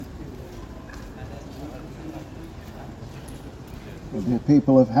The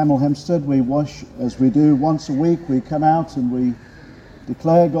people of Hemel Hempstead, we wash as we do once a week. We come out and we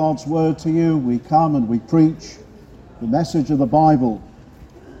declare God's word to you. We come and we preach the message of the Bible.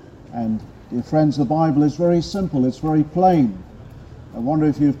 And dear friends, the Bible is very simple, it's very plain. I wonder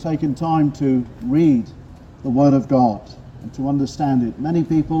if you've taken time to read the Word of God and to understand it. Many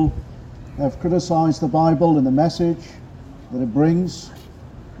people have criticized the Bible and the message that it brings.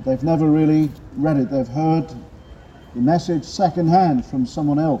 They've never really read it. They've heard the message secondhand from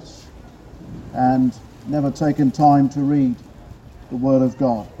someone else and never taken time to read the Word of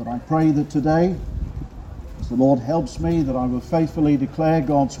God. But I pray that today, as the Lord helps me, that I will faithfully declare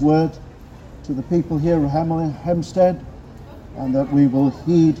God's Word to the people here of Hemel Hempstead, and that we will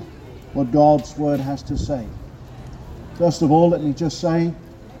heed what God's Word has to say. First of all, let me just say,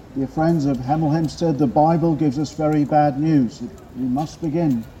 dear friends of Hemel Hempstead, the Bible gives us very bad news. We must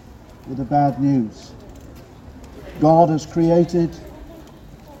begin with the bad news. God has created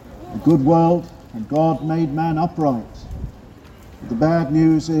a good world, and God made man upright. The bad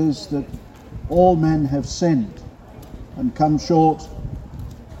news is that all men have sinned and come short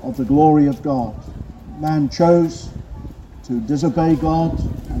of the glory of God. Man chose to disobey God,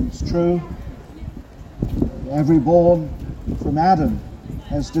 and it's true. Every born from Adam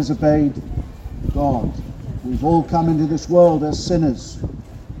has disobeyed God. We've all come into this world as sinners,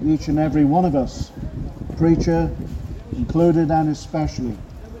 each and every one of us, preacher included and especially.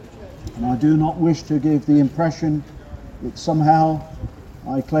 And I do not wish to give the impression that somehow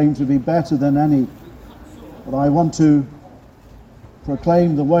I claim to be better than any, but I want to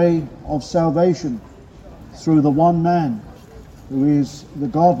proclaim the way of salvation through the one man who is the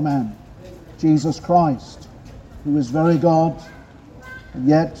God-man, Jesus Christ, who is very God and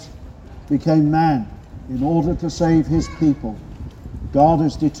yet became man in order to save his people. God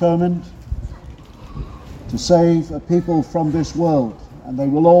is determined to save a people from this world, and they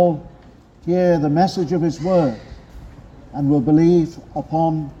will all hear the message of his word and will believe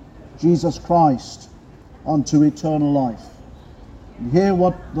upon Jesus Christ unto eternal life. And hear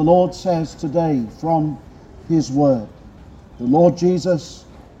what the Lord says today from his word. The Lord Jesus,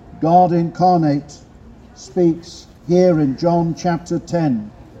 God incarnate, speaks here in John chapter 10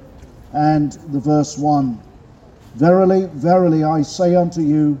 and the verse 1. Verily, verily, I say unto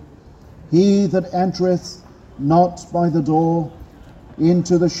you, he that entereth not by the door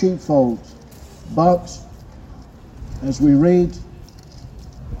into the sheepfold, but, as we read,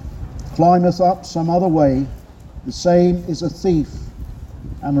 climbeth up some other way, the same is a thief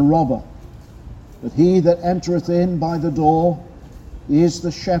and a robber. But he that entereth in by the door is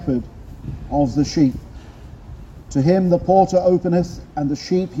the shepherd of the sheep. To him the porter openeth, and the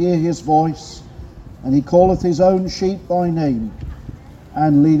sheep hear his voice, and he calleth his own sheep by name,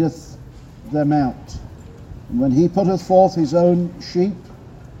 and leadeth them out. And when he putteth forth his own sheep,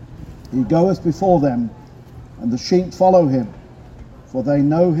 he goeth before them, and the sheep follow him, for they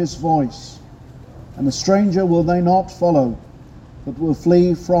know his voice. And a stranger will they not follow, but will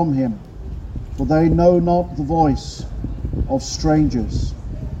flee from him, for they know not the voice of strangers.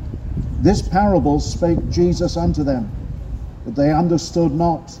 This parable spake Jesus unto them, but they understood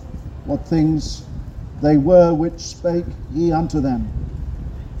not what things they were which spake he unto them.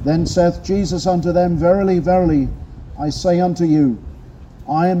 Then saith Jesus unto them, Verily, verily, I say unto you,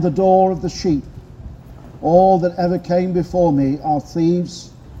 I am the door of the sheep. All that ever came before me are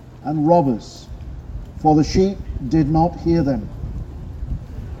thieves and robbers, for the sheep did not hear them.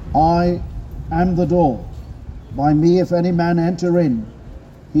 I am the door. By me if any man enter in,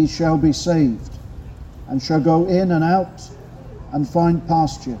 he shall be saved, and shall go in and out, and find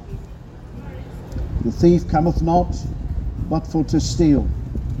pasture. The thief cometh not, but for to steal,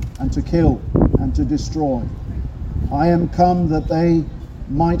 and to kill, and to destroy. I am come that they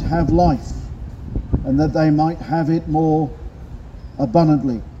might have life, and that they might have it more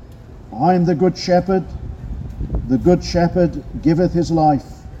abundantly. I am the good shepherd. The good shepherd giveth his life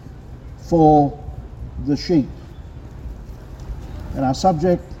for the sheep. And our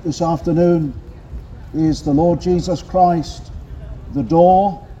subject this afternoon is the Lord Jesus Christ, the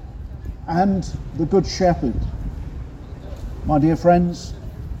door and the good shepherd. My dear friends,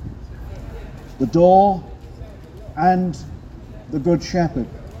 the door and the good shepherd.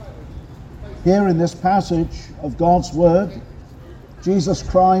 Here in this passage of God's word, Jesus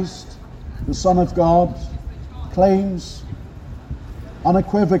Christ, the Son of God, claims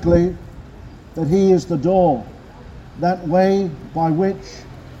unequivocally that he is the door, that way by which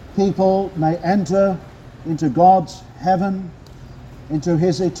people may enter into God's heaven, into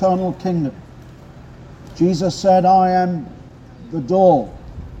his eternal kingdom. Jesus said, I am the door.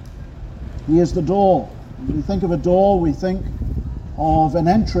 He is the door. When we think of a door, we think of an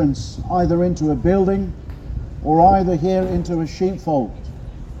entrance either into a building or either here into a sheepfold.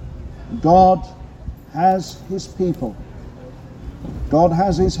 God has his people. God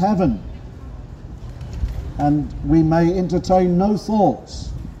has his heaven. And we may entertain no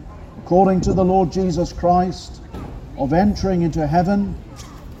thoughts, according to the Lord Jesus Christ, of entering into heaven,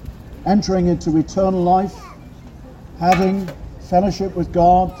 entering into eternal life, having fellowship with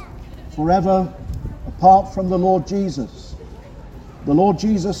God forever apart from the Lord Jesus. The Lord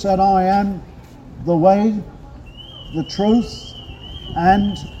Jesus said, I am the way, the truth,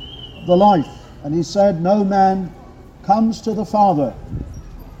 and the life. And he said, no man comes to the Father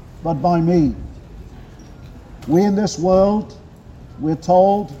but by me. We in this world, we're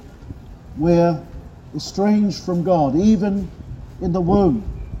told, we're estranged from God, even in the womb.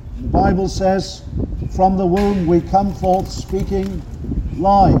 The Bible says, from the womb we come forth speaking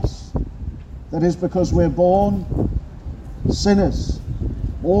lies. That is because we're born sinners,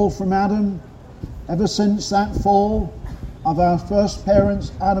 all from Adam. Ever since that fall of our first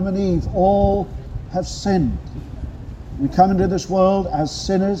parents, Adam and Eve, all have sinned. We come into this world as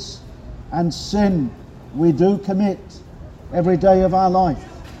sinners, and sin we do commit every day of our life.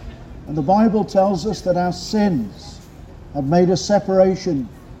 And the Bible tells us that our sins have made a separation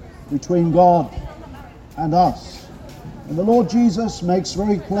between God and us. And the Lord Jesus makes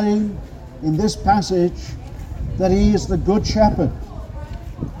very plain in this passage that he is the Good Shepherd.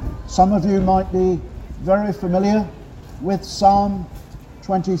 Some of you might be very familiar with Psalm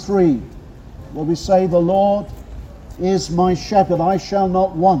 23, where we say, the Lord is my shepherd, I shall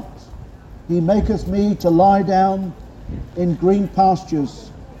not want. He maketh me to lie down in green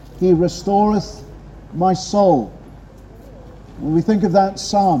pastures. He restoreth my soul. When we think of that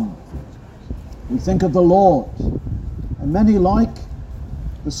psalm, we think of the Lord. And many like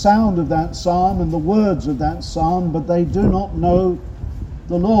the sound of that psalm and the words of that psalm, but they do not know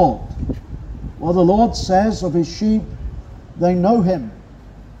the Lord. Well, the Lord says of his sheep, they know him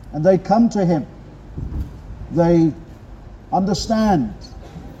and they come to him. They understand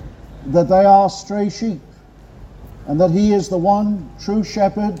that they are stray sheep and that he is the one true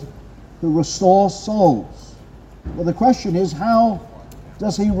shepherd who restores souls. Well, the question is, how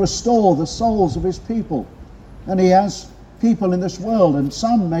does he restore the souls of his people? And he has people in this world, and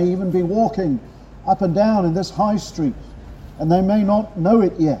some may even be walking up and down in this high street, and they may not know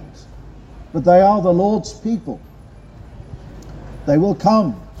it yet, but they are the Lord's people. They will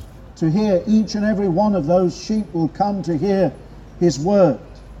come to hear, each and every one of those sheep will come to hear his word.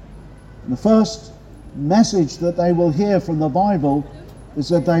 The first message that they will hear from the Bible is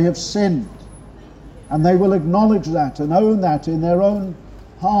that they have sinned, and they will acknowledge that and own that in their own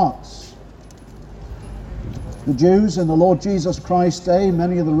hearts. The Jews in the Lord Jesus Christ's day,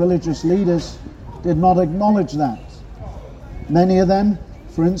 many of the religious leaders did not acknowledge that. Many of them,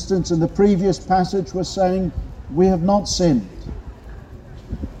 for instance, in the previous passage were saying, we have not sinned.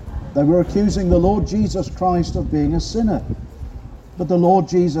 They were accusing the Lord Jesus Christ of being a sinner. But the Lord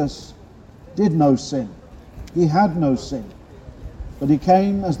Jesus did no sin. He had no sin. But he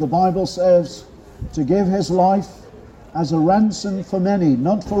came, as the Bible says, to give his life as a ransom for many,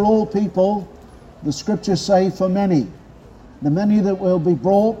 not for all people. The scriptures say for many. The many that will be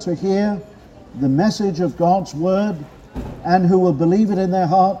brought to hear the message of God's word and who will believe it in their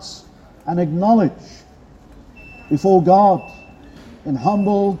hearts and acknowledge before God in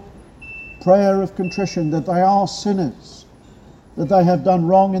humble prayer of contrition that they are sinners, that they have done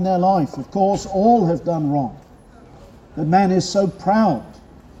wrong in their life. Of course, all have done wrong. That man is so proud.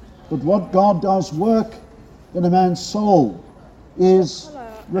 But what God does work in a man's soul is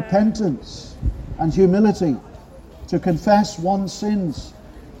repentance and humility, to confess one's sins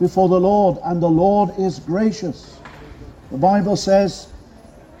before the Lord, and the Lord is gracious. The Bible says,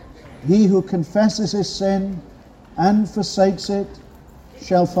 he who confesses his sin and forsakes it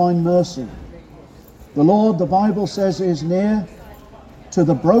shall find mercy. The Lord, the Bible says, is near to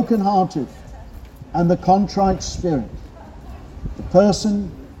the brokenhearted and the contrite spirit. The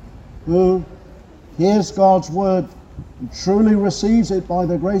person who hears God's word and truly receives it by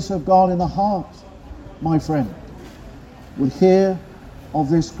the grace of God in the heart, my friend, will hear of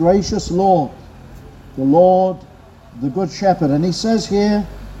this gracious Lord, the Lord, the Good Shepherd. And he says here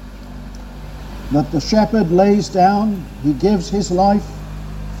that the shepherd lays down, he gives his life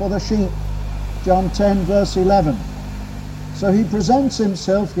for the sheep. John 10 verse 11. So he presents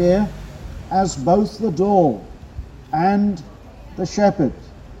himself here as both the door and the shepherd.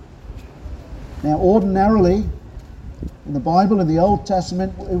 Now ordinarily in the Bible, in the Old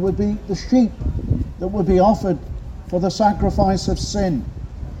Testament, it would be the sheep that would be offered for the sacrifice of sin.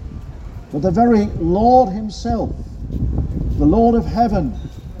 But the very Lord himself, the Lord of heaven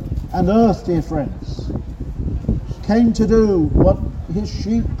and earth, dear friends, came to do what his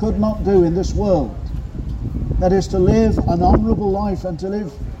sheep could not do in this world. That is, to live an honourable life and to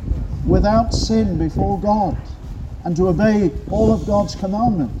live without sin before God and to obey all of God's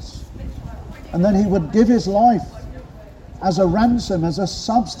commandments. And then he would give his life as a ransom, as a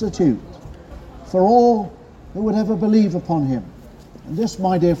substitute for all who would ever believe upon him. And this,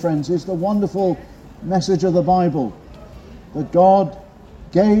 my dear friends, is the wonderful message of the Bible, that God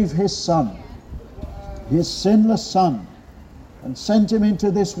gave his Son, his sinless Son, and sent him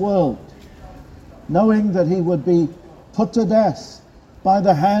into this world, knowing that he would be put to death by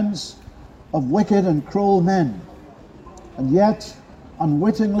the hands of wicked and cruel men, and yet,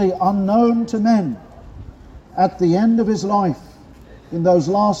 unwittingly, unknown to men, at the end of his life, in those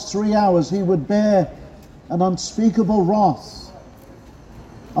last 3 hours, he would bear an unspeakable wrath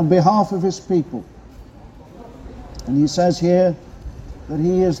on behalf of his people. And he says here that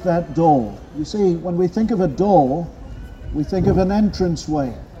he is that door. You see, when we think of a door, we think of an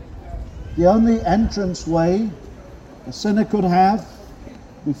entranceway. The only entranceway a sinner could have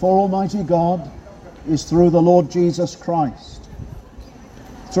before Almighty God is through the Lord Jesus Christ,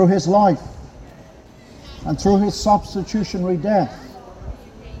 through his life and through his substitutionary death.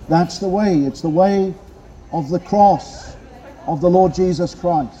 That's the way. It's the way of the cross of the Lord Jesus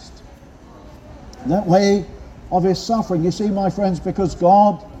Christ. That way of his suffering. You see, my friends, because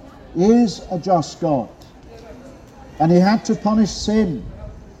God is a just God, and he had to punish sin.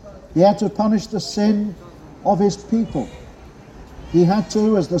 He had to punish the sin of his people. He had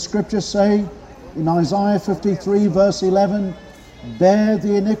to, as the scriptures say in Isaiah 53 verse 11, bear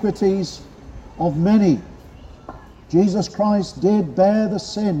the iniquities of many. Jesus Christ did bear the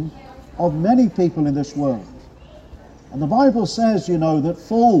sin of many people in this world. And the Bible says, you know, that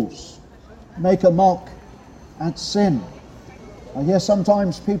fools make a mock at sin. I hear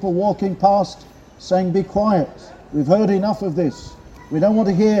sometimes people walking past saying, be quiet, we've heard enough of this, we don't want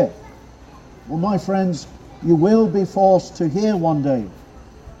to hear. Well, my friends, you will be forced to hear one day.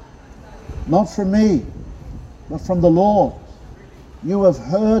 Not from me, but from the Lord. You have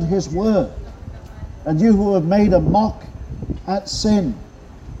heard his word, and you who have made a mock at sin.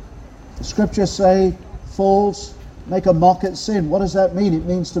 The scriptures say, fools make a mock at sin. What does that mean? It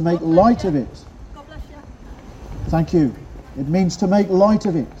means to make light of it. Thank you. It means to make light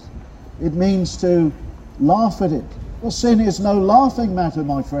of it. It means to laugh at it. Well, sin is no laughing matter,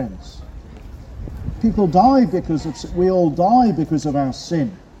 my friends. People die because of, we all die because of our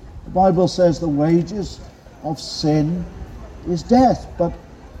sin. The Bible says the wages of sin is death, but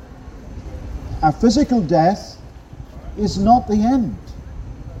our physical death is not the end.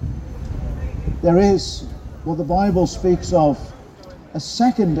 There is what the Bible speaks of, a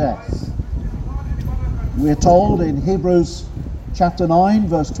second death. We're told in Hebrews chapter 9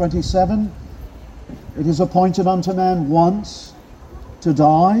 verse 27, it is appointed unto man once to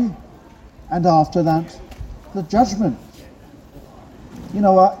die, and after that the judgment. You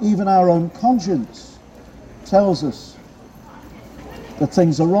know, even our own conscience tells us that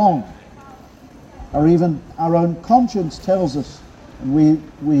things are wrong. Or even our own conscience tells us, and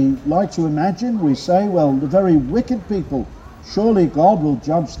we like to imagine, we say, well, the very wicked people, surely God will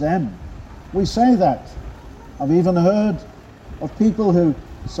judge them. We say that. I've even heard of people who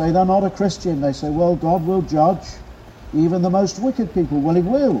say they're not a Christian. They say, well, God will judge even the most wicked people. Well, he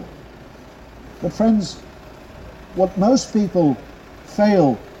will. But friends, what most people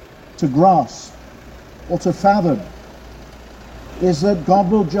fail to grasp or to fathom is that God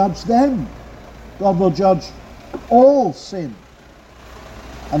will judge them. God will judge all sin.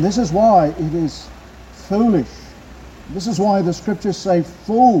 And this is why it is foolish. This is why the scriptures say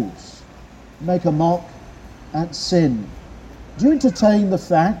fools make a mock at sin. Do you entertain the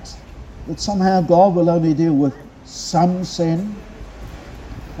fact that somehow God will only deal with some sin?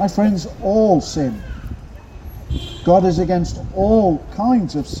 My friends, all sin. God is against all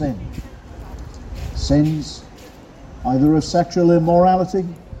kinds of sin. Sins either of sexual immorality,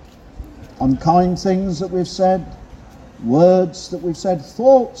 unkind things that we've said, words that we've said,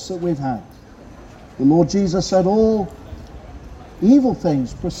 thoughts that we've had. The Lord Jesus said all evil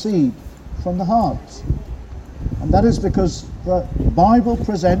things proceed from the heart. And that is because the Bible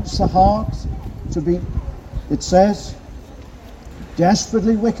presents the heart to be, it says,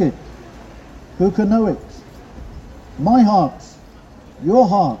 desperately wicked. Who can know it? My heart, your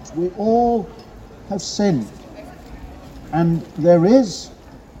heart, we all have sinned. And there is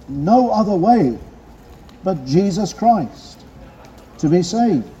no other way but Jesus Christ to be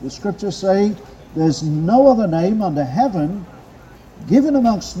saved. The scriptures say there's no other name under heaven given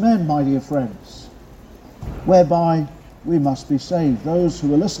amongst men, my dear friends, whereby we must be saved. Those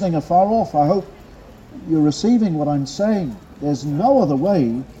who are listening afar off, I hope you're receiving what I'm saying. There's no other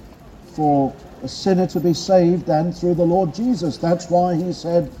way for a sinner to be saved than through the Lord Jesus. That's why he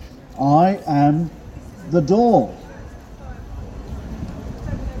said, I am the door.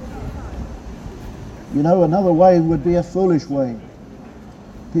 You know, another way would be a foolish way.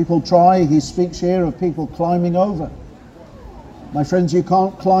 People try, he speaks here of people climbing over. My friends, you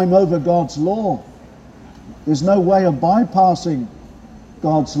can't climb over God's law. There's no way of bypassing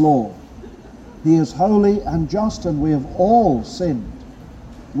God's law. He is holy and just, and we have all sinned.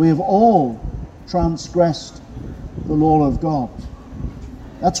 We have all transgressed the law of God.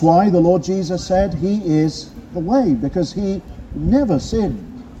 That's why the Lord Jesus said he is the way, because he never sinned.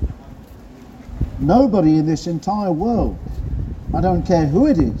 Nobody in this entire world, I don't care who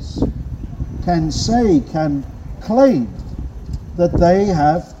it is, can claim that they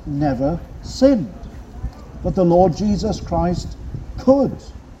have never sinned. But the Lord Jesus Christ could,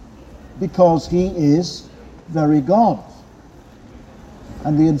 because he is very God.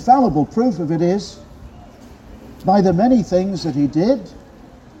 And the infallible proof of it is by the many things that he did,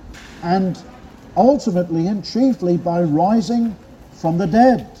 and ultimately and chiefly by rising from the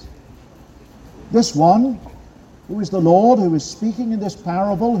dead. This one, who is the Lord, who is speaking in this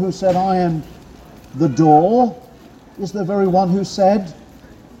parable, who said, I am the door, is the very one who said,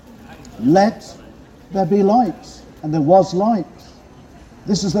 let there be light, and there was light.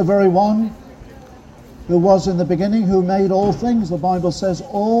 This is the very one who was in the beginning, who made all things. The Bible says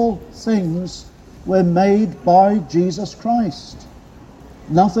all things were made by Jesus Christ.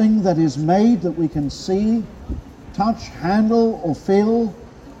 Nothing that is made that we can see, touch, handle, or feel,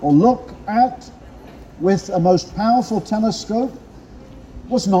 or look at with a most powerful telescope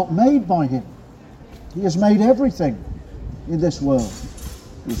was not made by him. He has made everything in this world.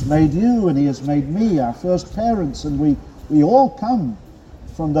 He has made you, and he has made me, our first parents, and we all come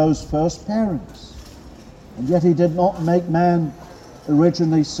from those first parents. And yet he did not make man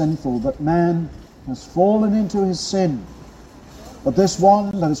originally sinful, but man has fallen into his sin. But this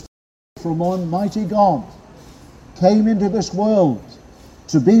one that is from Almighty God came into this world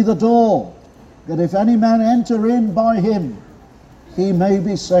to be the door, that if any man enter in by him, he may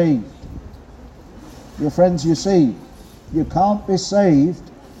be saved. Dear friends, you see, you can't be saved.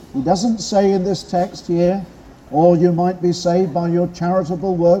 He doesn't say in this text here, or you might be saved by your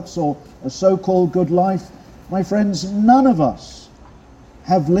charitable works or a so-called good life. My friends, none of us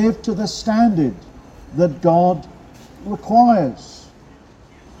have lived to the standard that God requires.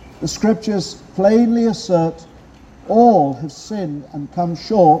 The scriptures plainly assert all have sinned and come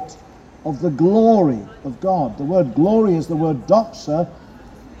short of the glory of God. The word glory is the word doxa,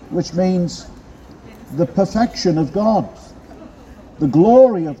 which means the perfection of God. The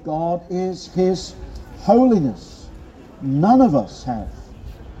glory of God is his holiness. None of us have.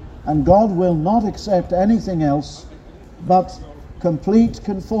 And God will not accept anything else but complete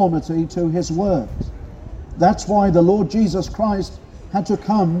conformity to his word. That's why the Lord Jesus Christ had to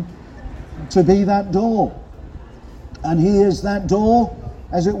come to be that door. And he is that door,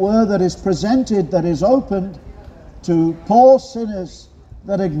 as it were, that is presented, that is opened to poor sinners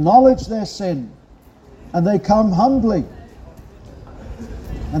that acknowledge their sin, and they come humbly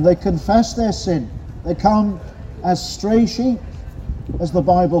and they confess their sin. They come as stray sheep, as the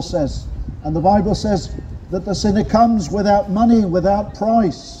Bible says. And the Bible says that the sinner comes without money, without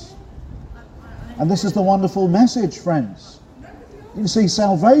price. And this is the wonderful message, friends. You see,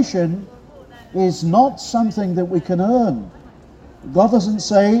 salvation is not something that we can earn. God doesn't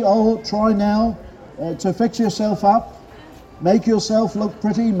say, oh, try now to fix yourself up, make yourself look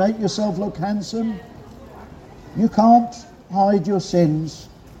pretty, make yourself look handsome. You can't hide your sins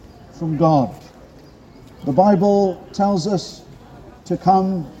from God. The Bible tells us to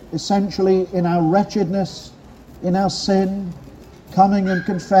come essentially in our wretchedness, in our sin, coming and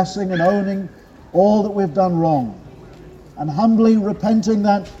confessing and owning all that we've done wrong, and humbly repenting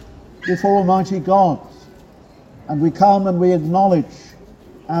that before Almighty God. And we come and we acknowledge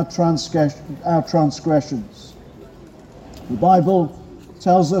our transgressions. The Bible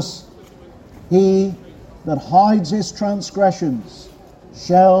tells us, he that hides his transgressions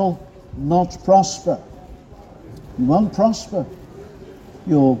shall not prosper. You won't prosper.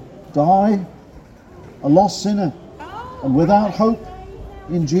 You'll die a lost sinner and without hope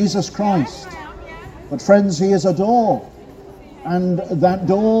in Jesus Christ. But friends, he is a door, and that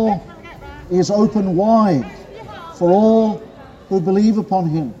door is open wide for all who believe upon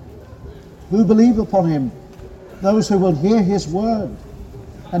him. Who believe upon him? Those who will hear his word.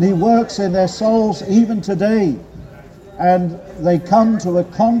 And he works in their souls even today. And they come to a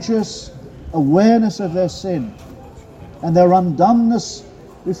conscious awareness of their sin. and their undoneness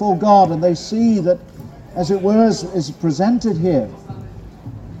before God, and they see that, as it were, is presented here,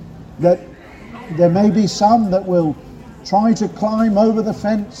 that there may be some that will try to climb over the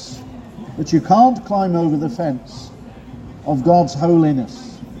fence, but you can't climb over the fence of God's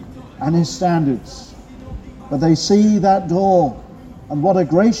holiness and His standards. But they see that door, and what a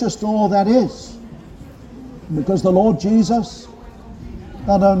gracious door that is, because the Lord Jesus,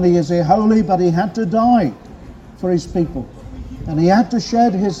 not only is He holy, but He had to die for His people, and He had to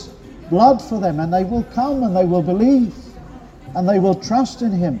shed His blood for them, and they will come and they will believe and they will trust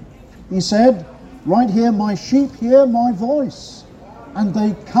in Him. He said right here, my sheep hear my voice and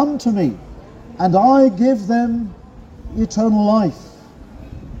they come to me, and I give them eternal life.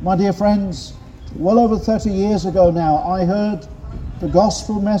 My dear friends, well over 30 years ago now, I heard the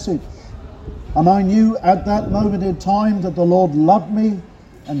gospel message, and I knew at that moment in time that the Lord loved me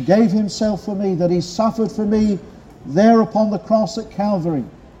and gave Himself for me, that He suffered for me there upon the cross at Calvary,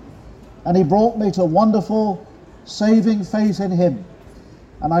 and He brought me to wonderful saving faith in Him.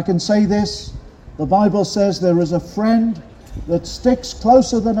 And I can say this, the Bible says there is a friend that sticks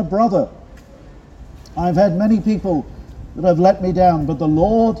closer than a brother. I've had many people that have let me down, but the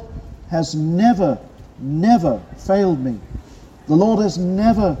Lord has never failed me. The Lord has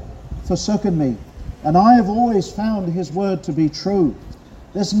never forsaken me, and I have always found His word to be true.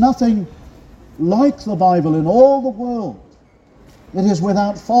 There's nothing like the Bible in all the world. It is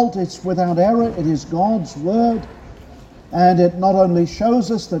without fault, it's without error, it is God's word, and it not only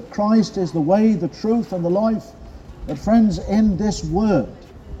shows us that Christ is the way, the truth, and the life, but friends, in this word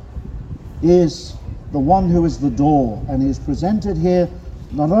is the one who is the door, and He is presented here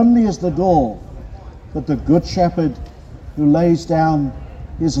not only as the door, but the good shepherd who lays down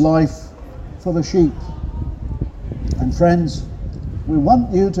His life for the sheep. And friends, we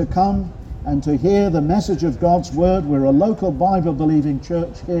want you to come and to hear the message of God's word. We're a local Bible-believing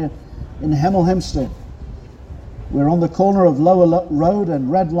church here in Hemel Hempstead. We're on the corner of Lower Road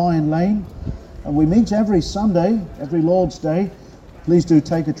and Red Lion Lane, and we meet every Sunday, every Lord's Day. Please do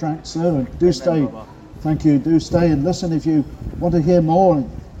take a tract, sir, and do stay. Thank you. Do stay and listen if you want to hear more, and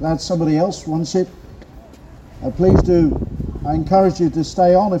glad somebody else wants it. Please do. I encourage you to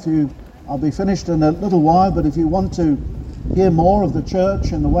stay on. I'll be finished in a little while, but if you want to hear more of the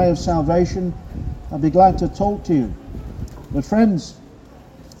church and the way of salvation, I'd be glad to talk to you. But friends,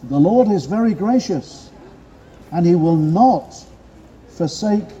 the Lord is very gracious, and He will not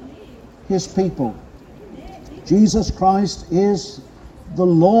forsake His people. Jesus Christ is the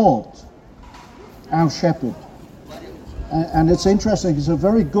Lord, our shepherd. And it's interesting, it's a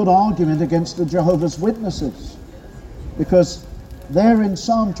very good argument against the Jehovah's Witnesses, because there in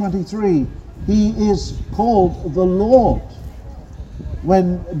Psalm 23, He is called the Lord.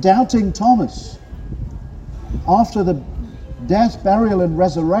 When doubting Thomas, after the death, burial, and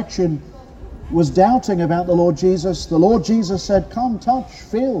resurrection, was doubting about the Lord Jesus said, "Come, touch,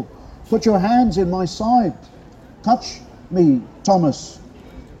 feel, put your hands in my side. Touch me, Thomas."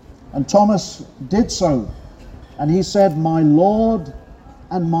 And Thomas did so. And he said, "My Lord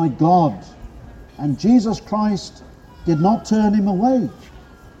and my God." And Jesus Christ did not turn him away.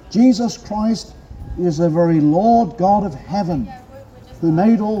 Jesus Christ is the very Lord God of heaven, who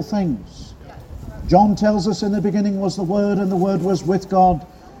made all things. John tells us, in the beginning was the Word, and the Word was with God,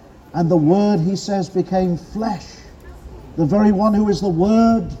 and the Word, he says, became flesh. The very one who is the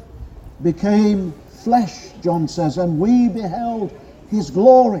Word became flesh, John says, and we beheld His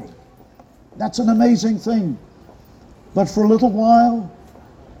glory. That's an amazing thing. But for a little while,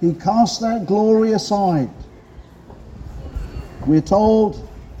 He cast that glory aside. We're told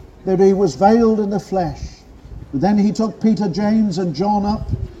that He was veiled in the flesh. But then He took Peter, James, and John up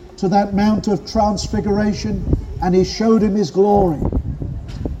to that Mount of Transfiguration, and He showed him His glory,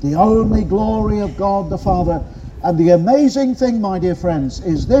 the only glory of God the Father. And the amazing thing, my dear friends,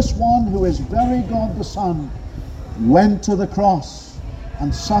 is this one who is very God the Son went to the cross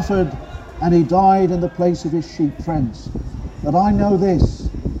and suffered, and He died in the place of His sheep, friends. But I know this,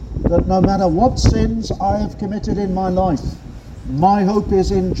 that no matter what sins I have committed in my life, my hope is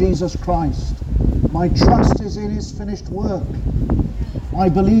in Jesus Christ. My trust is in His finished work. I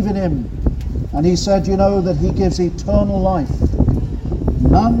believe in Him. And He said, that He gives eternal life.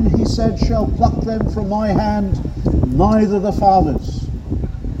 None, He said, shall pluck them from my hand, neither the Father's.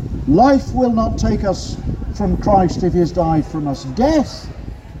 Life will not take us from Christ if He has died from us. Death,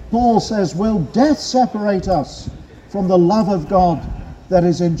 Paul says, will death separate us from the love of God that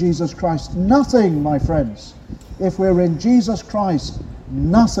is in Jesus Christ? Nothing, my friends. If we're in Jesus Christ,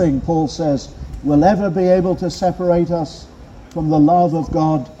 nothing, Paul says, will ever be able to separate us from the love of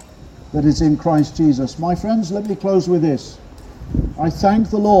God that is in Christ Jesus. My friends, let me close with this. I thank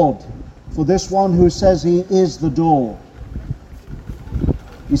the Lord for this one who says he is the door.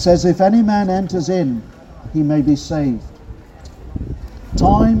 He says, if any man enters in, he may be saved.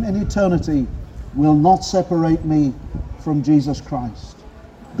 Time and eternity will not separate me from Jesus Christ.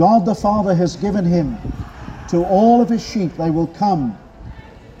 God the Father has given him to all of his sheep. They will come.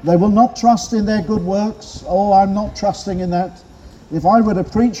 They will not trust in their good works. Oh, I'm not trusting in that. If I were to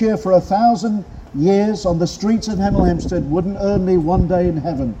preach here for 1,000 years on the streets of Hemel Hempstead, wouldn't earn me one day in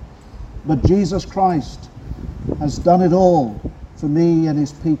heaven. But Jesus Christ has done it all for me and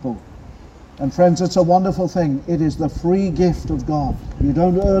his people. And friends, it's a wonderful thing. It is the free gift of God. You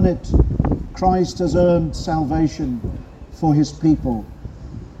don't earn it. Christ has earned salvation for his people.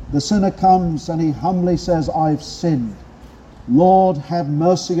 The sinner comes and he humbly says, I've sinned. Lord, have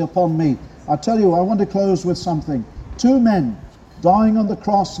mercy upon me. I tell you, I want to close with something. 2 men dying on the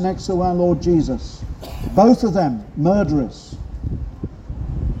cross next to our Lord Jesus. Both of them murderers.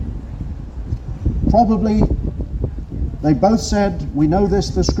 Probably they both said, we know this,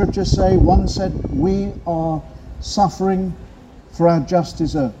 the scriptures say, one said, we are suffering for our just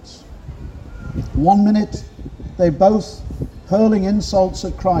deserts. 1 minute, they both hurling insults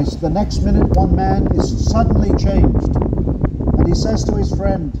at Christ. The next minute, one man is suddenly changed. And he says to his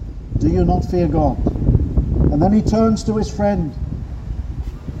friend, do you not fear God? And then he turns to his friend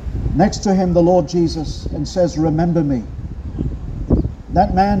next to him, the Lord Jesus, and says, remember me.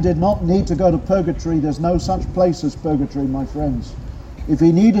 That man did not need to go to purgatory. There's no such place as purgatory, my friends. If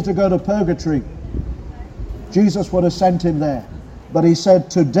he needed to go to purgatory, Jesus would have sent him there. But he said,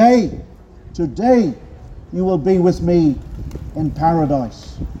 today you will be with me in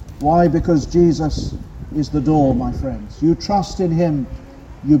paradise. Why? Because Jesus is the door, my friends. You trust in him,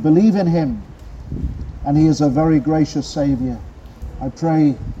 you believe in him, and he is a very gracious Savior. I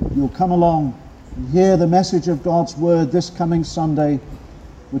pray you'll come along and hear the message of God's word this coming Sunday,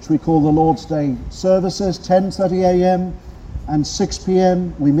 which we call the Lord's Day. Services 10:30 a.m. and 6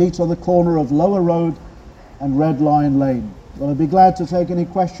 p.m. We meet on the corner of Lower Road and Red Lion Lane. Well, I'd be glad to take any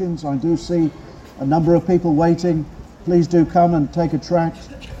questions. I do see a number of people waiting. Please do come and take a tract,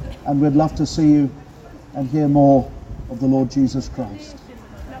 and we'd love to see you and hear more of the Lord Jesus Christ.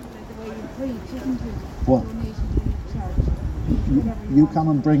 What? You come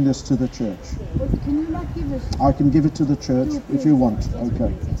and bring this to the church. Can you not give us? I can give it to the church if you want.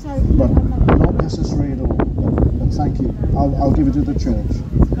 Okay, but not necessary at all. But thank you. I'll give it to the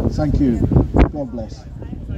church. Thank you. God bless.